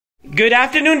Good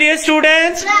afternoon, dear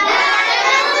students. Good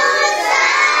afternoon,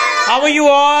 sir. How are you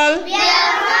all? We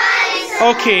are fine, sir.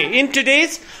 Okay, in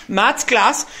today's maths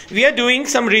class, we are doing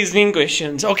some reasoning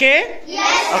questions. Okay?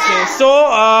 Yes, sir. Okay,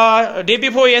 so day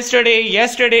before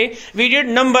yesterday, we did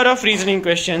number of reasoning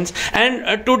questions,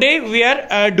 and today we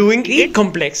are doing 8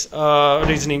 complex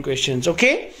reasoning questions.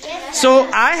 Okay? Yes, so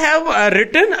I have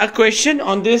written a question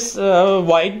on this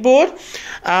whiteboard.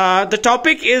 The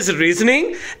topic is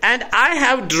reasoning, and I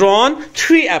have drawn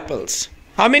 3 apples.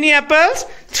 How many apples?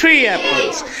 3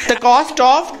 apples. The cost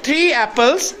of 3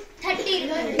 apples 30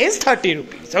 rupees. is 30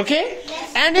 rupees. Okay?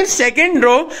 Yes. And in second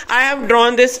row, I have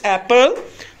drawn this apple.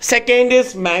 Second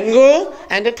is mango,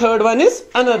 and the third one is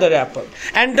another apple.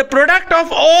 And the product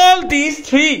of all these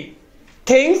 3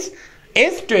 things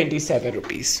is 27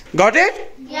 rupees. Got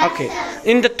it? Yes, Okay. sir.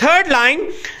 In the third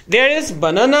line, there is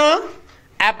banana,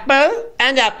 apple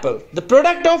and apple. The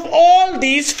product of all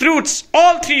these fruits,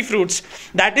 all 3 fruits,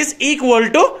 that is equal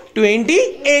to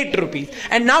 28 rupees.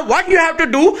 And now what you have to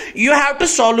do, you have to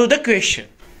solve the question.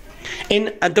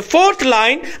 In the fourth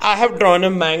line, I have drawn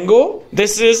a mango.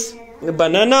 This is a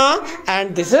banana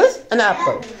and this is an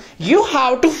apple. You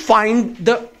have to find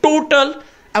the total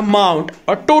amount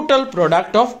or total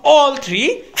product of all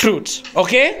 3 fruits.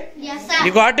 Okay? Yes, sir.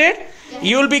 You got it?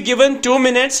 You will be given 2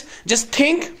 minutes. Just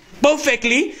think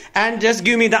perfectly and just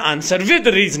give me the answer with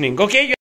reasoning. Okay?